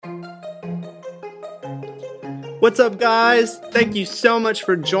What's up, guys? Thank you so much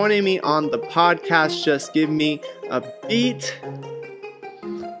for joining me on the podcast. Just give me a beat.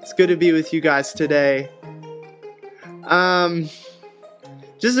 It's good to be with you guys today.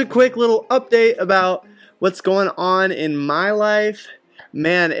 Just a quick little update about what's going on in my life.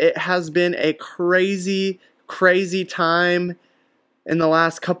 Man, it has been a crazy time in the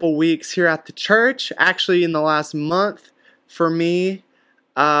last couple weeks here at the church. Actually, in the last month for me.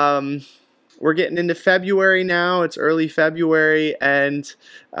 We're getting into February now. It's early February. And,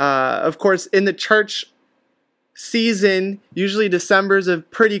 of course, in the church season, usually December's a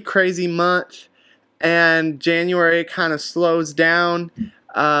pretty crazy month. And January kind of slows down.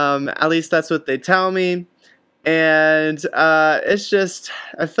 At least that's what they tell me. And it's just,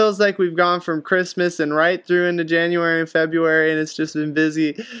 it feels like we've gone from Christmas and right through into January and February. And it's just been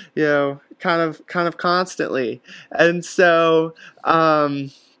busy, kind of constantly. And so...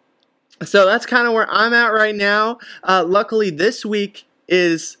 So that's kind of where I'm at right now. Luckily, this week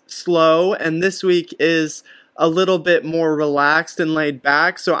is slow, and this week is a little bit more relaxed and laid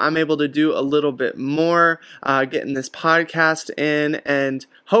back, so I'm able to do a little bit more, getting this podcast in, and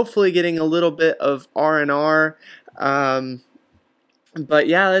hopefully getting a little bit of R&R. But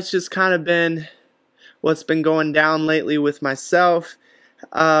yeah, that's just kind of been what's been going down lately with myself.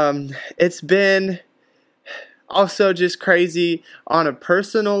 It's been... also just crazy on a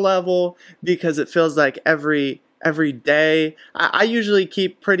personal level because it feels like every day. I usually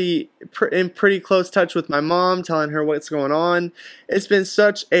keep in pretty close touch with my mom, telling her what's going on. It's been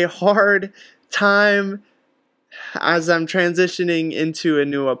such a hard time as I'm transitioning into a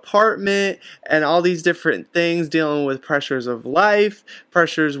new apartment and all these different things, dealing with pressures of life,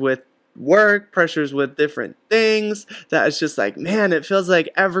 pressures with work, pressures with different things, that it's just like, man, it feels like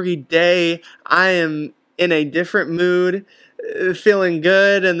every day I am in a different mood, feeling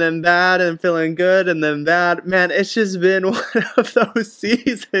good and then bad and feeling good and then bad. Man, it's just been one of those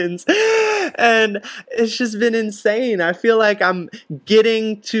seasons and it's just been insane. I feel like I'm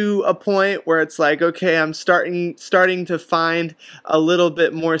getting to a point where it's like, okay, I'm starting to find a little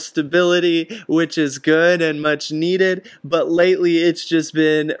bit more stability, which is good and much needed. But lately it's just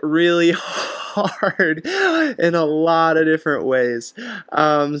been really hard in a lot of different ways.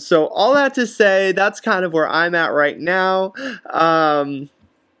 So all that to say, that's kind of where I'm at right now.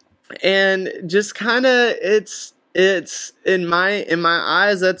 And just kind of, it's in my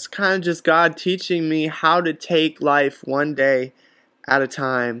eyes, that's kind of just God teaching me how to take life one day at a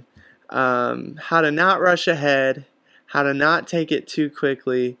time, how to not rush ahead, how to not take it too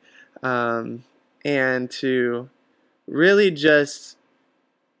quickly, and to really just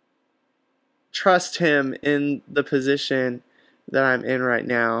trust Him in the position that I'm in right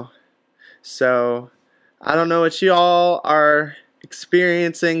now. So I don't know what you all are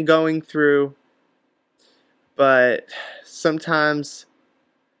experiencing, going through, but sometimes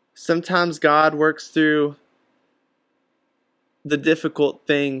God works through the difficult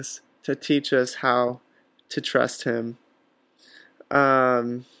things to teach us how to trust Him.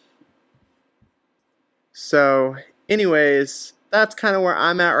 So anyways, that's kind of where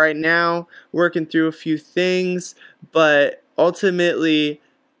I'm at right now, working through a few things, but ultimately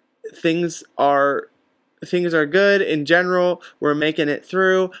things are good in general. We're making it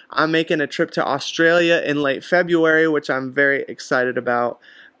through. I'm making a trip to Australia in late February, which I'm very excited about.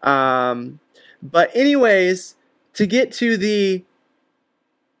 But anyways, to get to the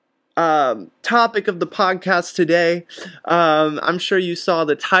topic of the podcast today, I'm sure you saw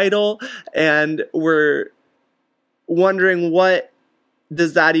the title and we're wondering, what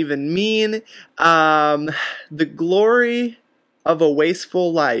does that even mean? The glory of a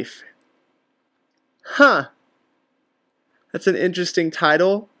wasteful life. That's an interesting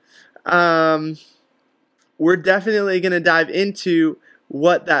title. We're definitely going to dive into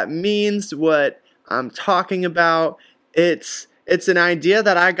what that means, what I'm talking about. It's an idea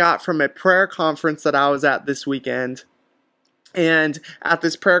that I got from a prayer conference that I was at this weekend. And at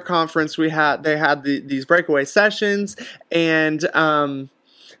this prayer conference, they had these breakaway sessions, and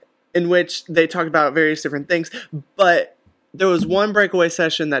in which they talked about various different things. But there was one breakaway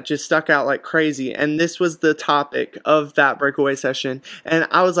session that just stuck out like crazy, and this was the topic of that breakaway session. And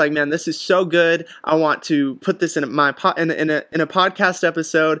I was like, man, this is so good. I want to put this in my in a podcast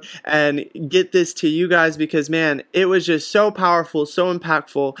episode and get this to you guys, because man, it was just so powerful, so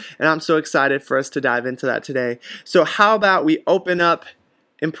impactful, and I'm so excited for us to dive into that today. So how about we open up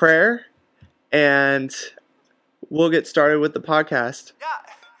in prayer and we'll get started with the podcast.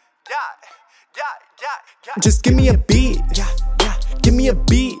 Just give me a beat, give me a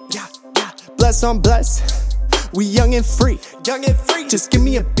beat, bless on bless, we young and free, Just give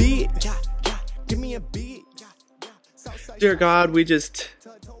me a beat, give me a beat, Dear God, we just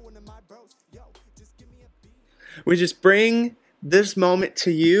bring this moment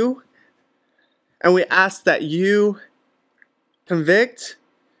to you, and we ask that you convict,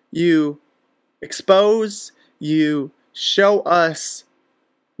 you expose, you show us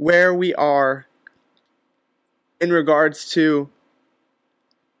where we are in regards to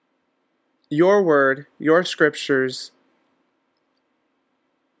your word, your scriptures.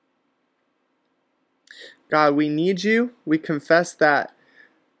 God, we need you. We confess that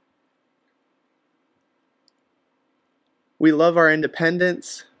we love our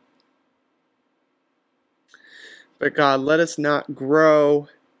independence. But God, let us not grow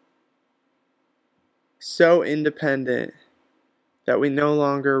so independent that we no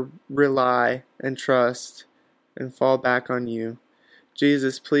longer rely and trust and fall back on you.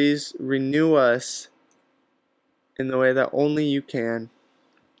 Jesus, please renew us in the way that only you can.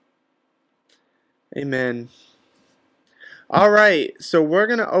 Amen. All right, so we're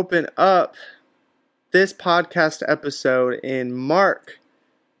going to open up this podcast episode in Mark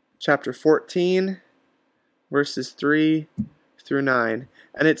chapter 14, verses 3 through 9.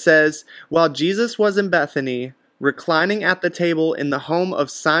 And it says, "While Jesus was in Bethany, reclining at the table in the home of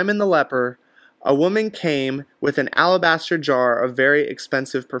Simon the leper, a woman came with an alabaster jar of very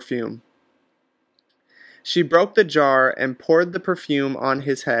expensive perfume. She broke the jar and poured the perfume on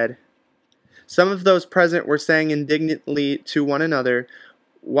his head. Some of those present were saying indignantly to one another,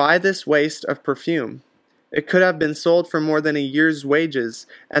 'Why this waste of perfume? It could have been sold for more than a year's wages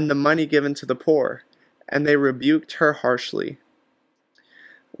and the money given to the poor.' And they rebuked her harshly.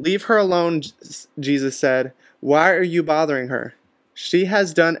 'Leave her alone,' Jesus said. 'Why are you bothering her? She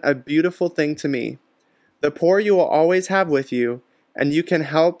has done a beautiful thing to me. The poor you will always have with you, and you can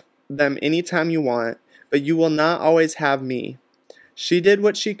help them anytime you want, but you will not always have me. She did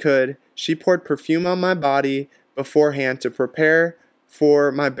what she could. She poured perfume on my body beforehand to prepare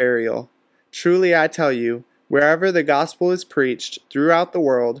for my burial. Truly I tell you, wherever the gospel is preached throughout the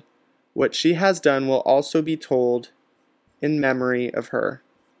world, what she has done will also be told in memory of her.'"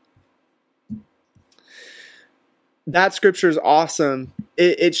 That scripture is awesome.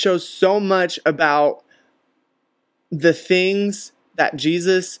 It shows so much about the things that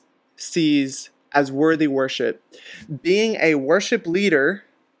Jesus sees as worthy worship. Being a worship leader,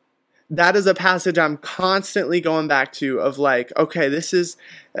 that is a passage I'm constantly going back to of like, okay, this is,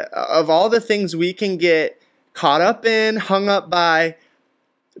 of all the things we can get caught up in, hung up by,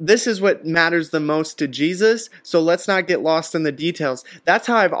 this is what matters the most to Jesus, so let's not get lost in the details. That's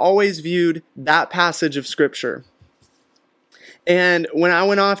how I've always viewed that passage of scripture. And when I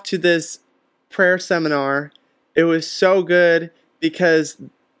went off to this prayer seminar, it was so good because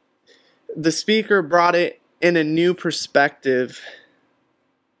the speaker brought it in a new perspective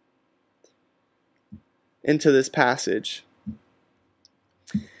into this passage.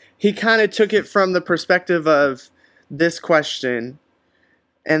 He kind of took it from the perspective of this question,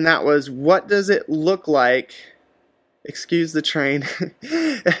 and that was, what does it look like? Excuse the train.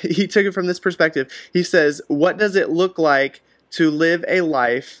 He took it from this perspective. He says, what does it look like to live a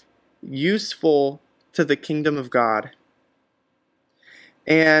life useful to the kingdom of God?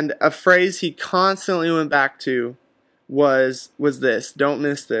 And a phrase he constantly went back to was this. Don't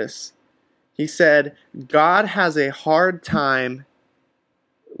miss this. He said, God has a hard time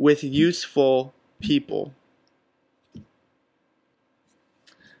with useful people. I'm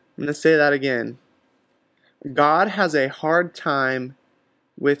going to say that again. God has a hard time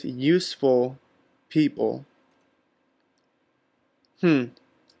with useful people.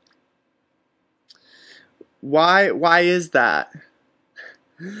 Why is that?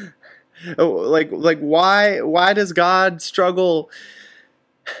 Why does God struggle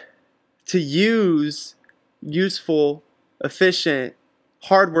to use useful, efficient,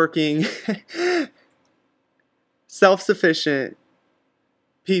 hardworking, self-sufficient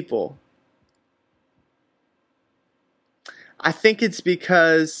people? I think it's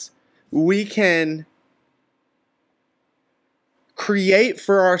because we can create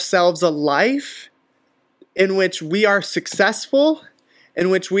for ourselves a life in which we are successful, in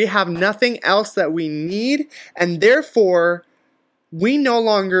which we have nothing else that we need, and therefore we no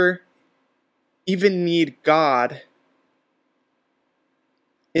longer even need God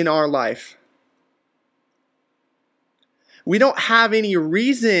in our life. We don't have any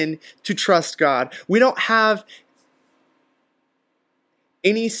reason to trust God. We don't have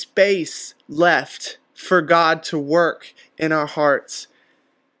any space left for God to work in our hearts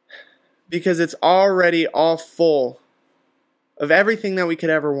because it's already all full of everything that we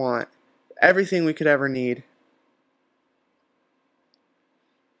could ever want, everything we could ever need.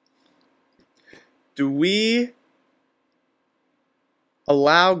 Do we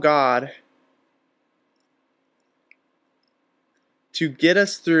allow God to get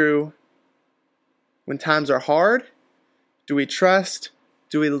us through when times are hard? Do we trust?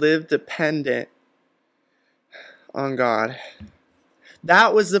 Do we live dependent on God?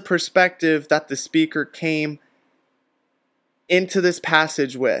 That was the perspective that the speaker came into this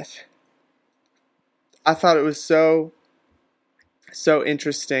passage with. I thought it was so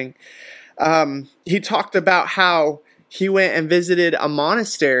interesting. He talked about how he went and visited a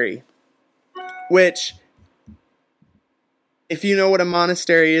monastery, which, if you know what a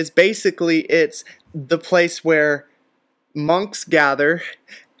monastery is, basically it's the place where monks gather,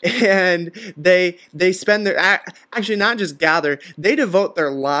 and they spend their, actually not just gather, they devote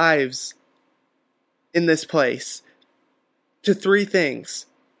their lives in this place to three things.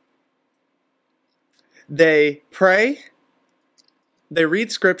 They pray, they read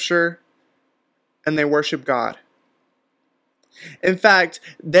scripture, and they worship God. In fact,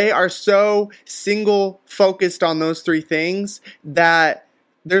 they are so single focused on those three things that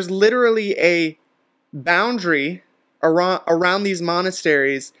there's literally a boundary around these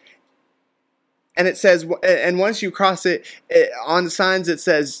monasteries, and it says, and once you cross it, on the signs it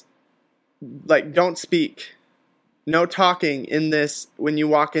says, like, don't speak, no talking in this when you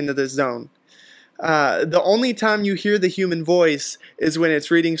walk into this zone. The only time you hear the human voice is when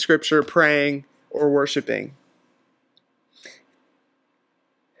it's reading scripture, praying, or worshiping.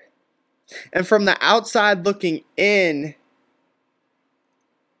 And from the outside looking in,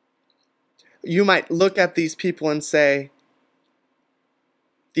 you might look at these people and say,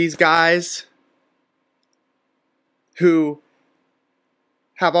 these guys who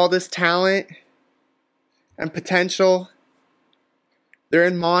have all this talent and potential, they're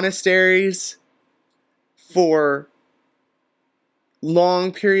in monasteries for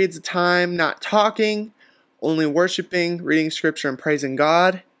long periods of time, not talking, only worshiping, reading scripture, and praising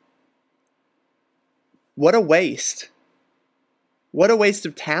God. What a waste. What a waste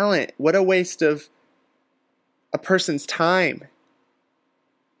of talent. What a waste of a person's time.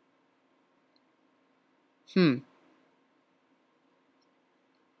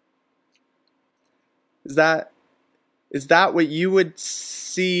 Is that what you would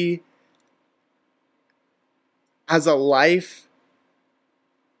see as a life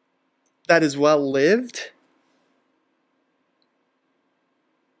that is well lived?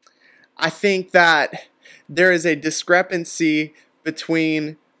 I think that there is a discrepancy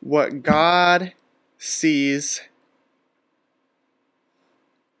between what God sees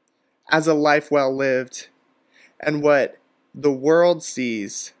as a life well lived and what the world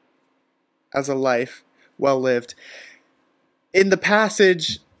sees as a life well lived. In the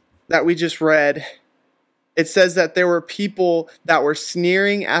passage that we just read, it says that there were people that were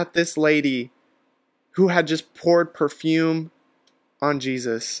sneering at this lady who had just poured perfume on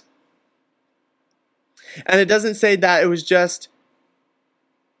Jesus. And it doesn't say that it was just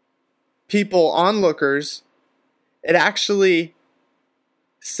people, onlookers. It actually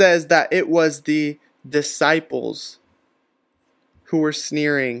says that it was the disciples who were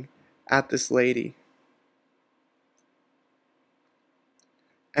sneering at this lady.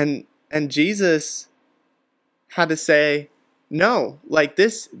 And Jesus had to say, no, like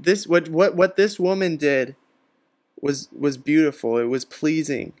this what this woman did was beautiful. It was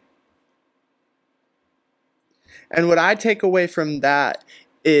pleasing. And what I take away from that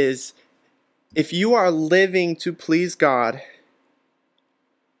is, if you are living to please God,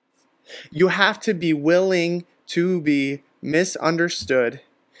 you have to be willing to be misunderstood,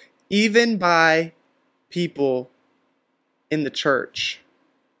 even by people in the church.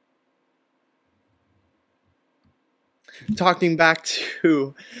 Talking back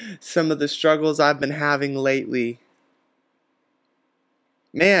to some of the struggles I've been having lately,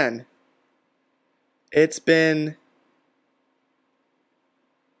 man, it's been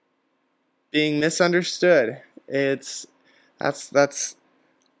being misunderstood. That's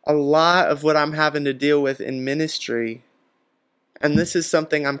a lot of what I'm having to deal with in ministry. And this is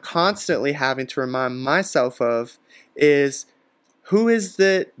something I'm constantly having to remind myself of, is who is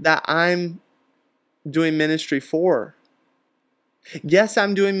it that I'm doing ministry for? Yes,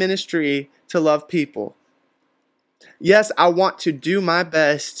 I'm doing ministry to love people. Yes, I want to do my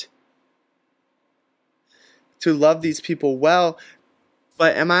best to love these people well,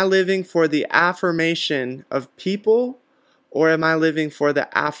 but am I living for the affirmation of people, or am I living for the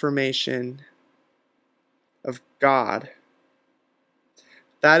affirmation of God?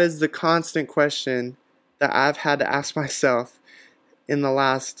 That is the constant question that I've had to ask myself in the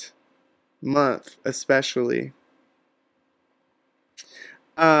last month, especially.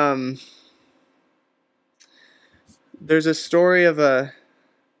 There's a story of a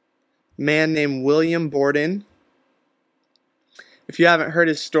man named William Borden. If you haven't heard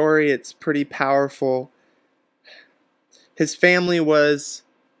his story, it's pretty powerful. His family was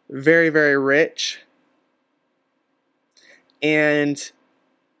very, very rich. And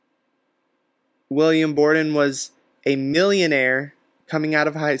William Borden was a millionaire coming out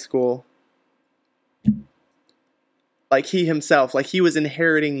of high school. Like he himself, like he was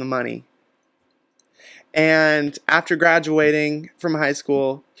inheriting the money. And after graduating from high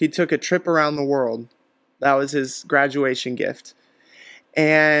school, he took a trip around the world. That was his graduation gift.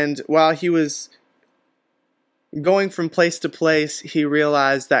 And while he was going from place to place, he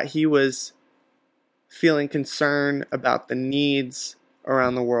realized that he was feeling concern about the needs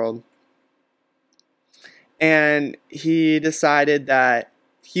around the world. And he decided that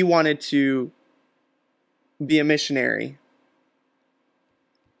he wanted to be a missionary.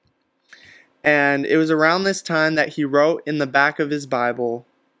 And it was around this time that he wrote in the back of his Bible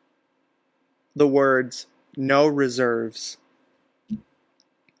the words, "No reserves."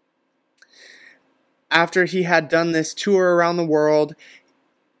 After he had done this tour around the world,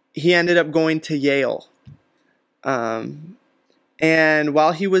 he ended up going to Yale. And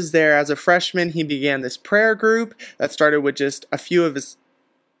while he was there as a freshman, he began this prayer group that started with just a few of his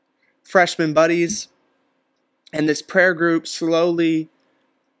freshman buddies. And this prayer group slowly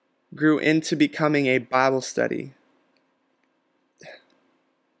grew into becoming a Bible study.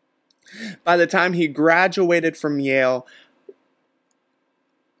 By the time he graduated from Yale,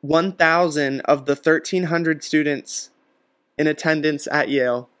 1,000 of the 1,300 students in attendance at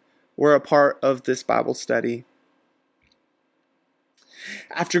Yale were a part of this Bible study.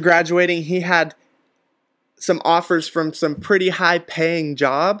 After graduating, he had some offers from some pretty high-paying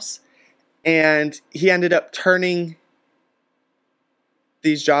jobs, and he ended up turning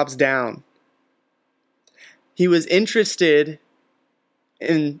these jobs down. He was interested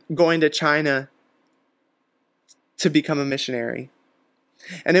in going to China to become a missionary.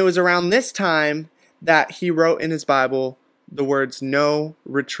 And it was around this time that he wrote in his Bible the words, "No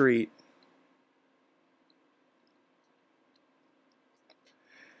retreat."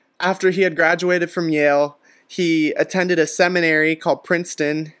 After he had graduated from Yale, he attended a seminary called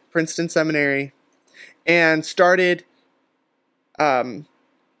Princeton Seminary, and started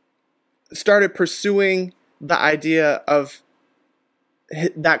pursuing the idea of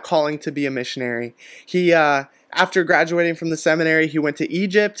that calling to be a missionary. He, after graduating from the seminary, he went to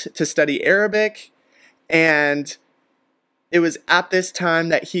Egypt to study Arabic, and it was at this time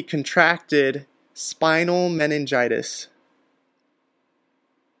that he contracted spinal meningitis.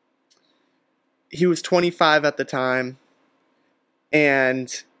 He was 25 at the time,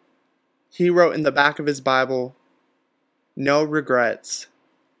 and he wrote in the back of his Bible, "No regrets,"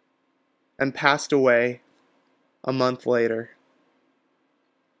 and passed away a month later.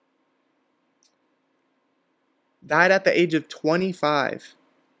 Died at the age of 25.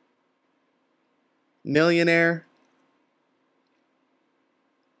 Millionaire.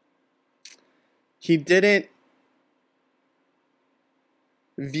 He didn't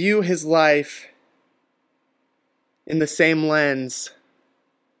view his life in the same lens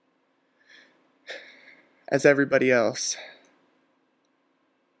as everybody else.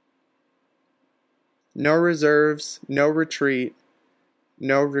 No reserves, no retreat,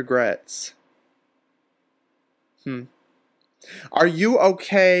 no regrets. Are you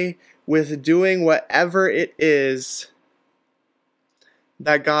okay with doing whatever it is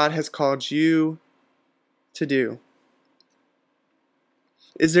that God has called you to do?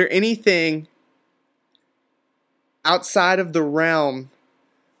 Is there anything outside of the realm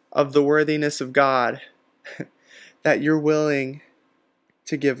of the worthiness of God that you're willing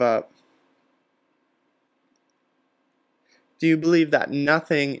to give up? Do you believe that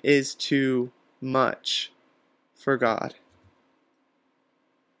nothing is too much for God?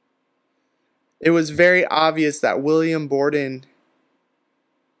 It was very obvious that William Borden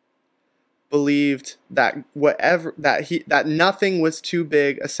believed that that nothing was too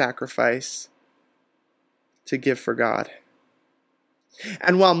big a sacrifice to give for God.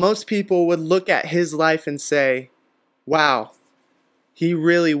 And while most people would look at his life and say, "Wow, he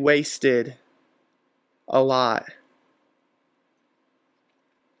really wasted a lot,"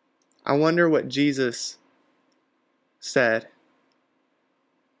 I wonder what Jesus said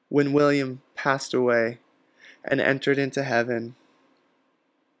when William passed away and entered into heaven.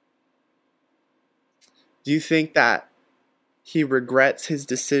 Do you think that he regrets his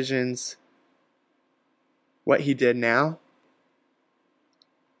decisions, what he did now?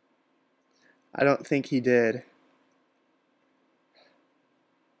 I don't think he did.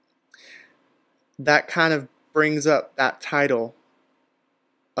 That kind of brings up that title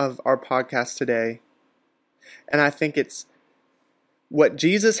of our podcast today. And I think it's what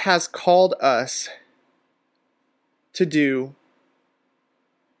Jesus has called us to do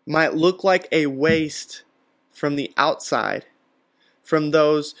might look like a waste from the outside, from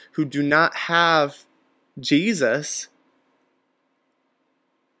those who do not have Jesus.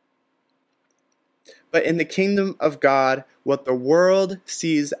 But in the kingdom of God, what the world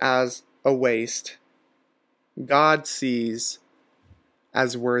sees as a waste, God sees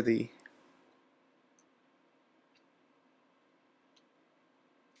as worthy.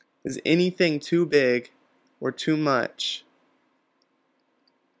 Is anything too big or too much,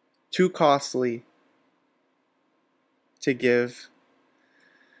 too costly to give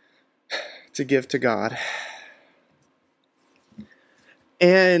to God?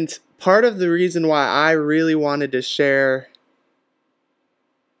 And part of the reason why I really wanted to share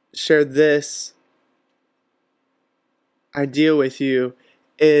this idea with you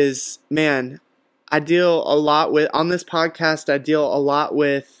is, I deal a lot with, on this podcast, I deal a lot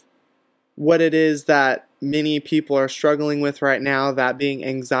with what it is that many people are struggling with right now, that being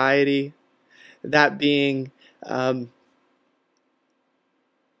anxiety, that being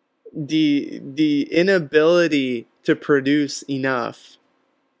the inability to produce enough.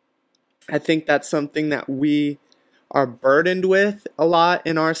 I think that's something that we are burdened with a lot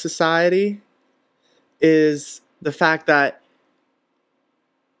in our society, is the fact that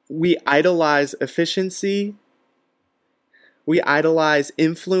we idolize efficiency, we idolize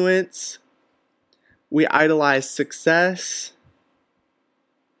influence, we idolize success.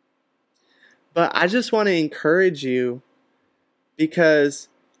 But I just want to encourage you, because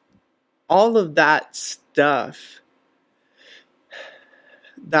all of that stuff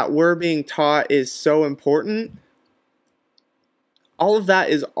that we're being taught is so important. All of that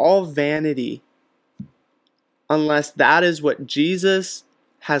is all vanity, unless that is what Jesus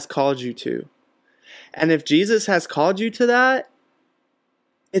has called you to. And if Jesus has called you to that,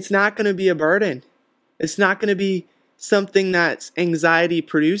 it's not going to be a burden. It's not going to be something that's anxiety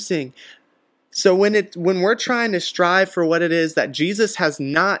producing. So when we're trying to strive for what it is that Jesus has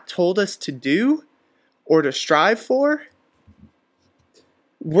not told us to do or to strive for,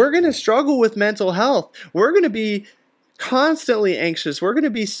 we're going to struggle with mental health. We're going to be constantly anxious. We're going to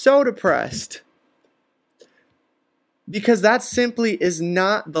be so depressed. Because that simply is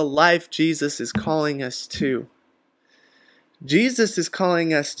not the life Jesus is calling us to. Jesus is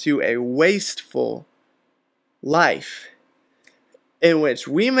calling us to a wasteful life in which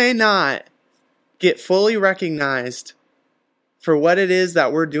we may not get fully recognized for what it is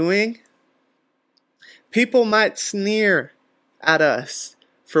that we're doing. People might sneer at us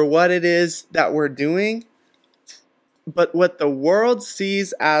for what it is that we're doing, but what the world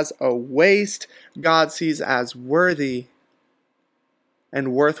sees as a waste, God sees as worthy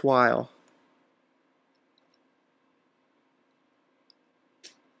and worthwhile.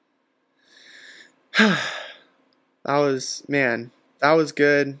 That was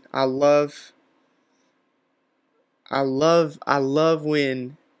good. I love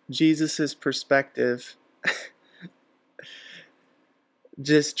when Jesus' perspective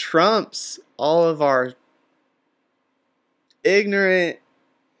just trumps all of our ignorant,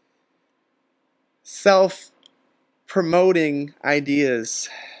 self-promoting ideas.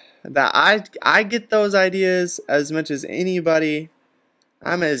 That I get those ideas as much as anybody.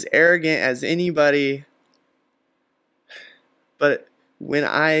 I'm as arrogant as anybody. But when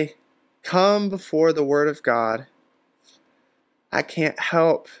I come before the Word of God, I can't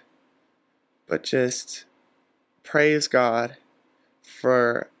help but just praise God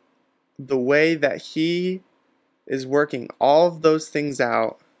for the way that He is working all of those things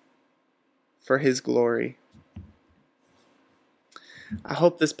out for His glory. I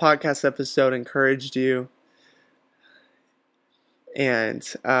hope this podcast episode encouraged you. And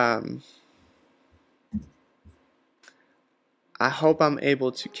I hope I'm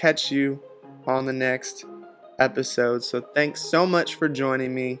able to catch you on the next episode. So thanks so much for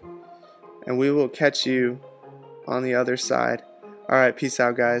joining me. And we will catch you on the other side. All right, peace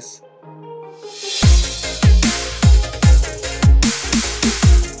out, guys.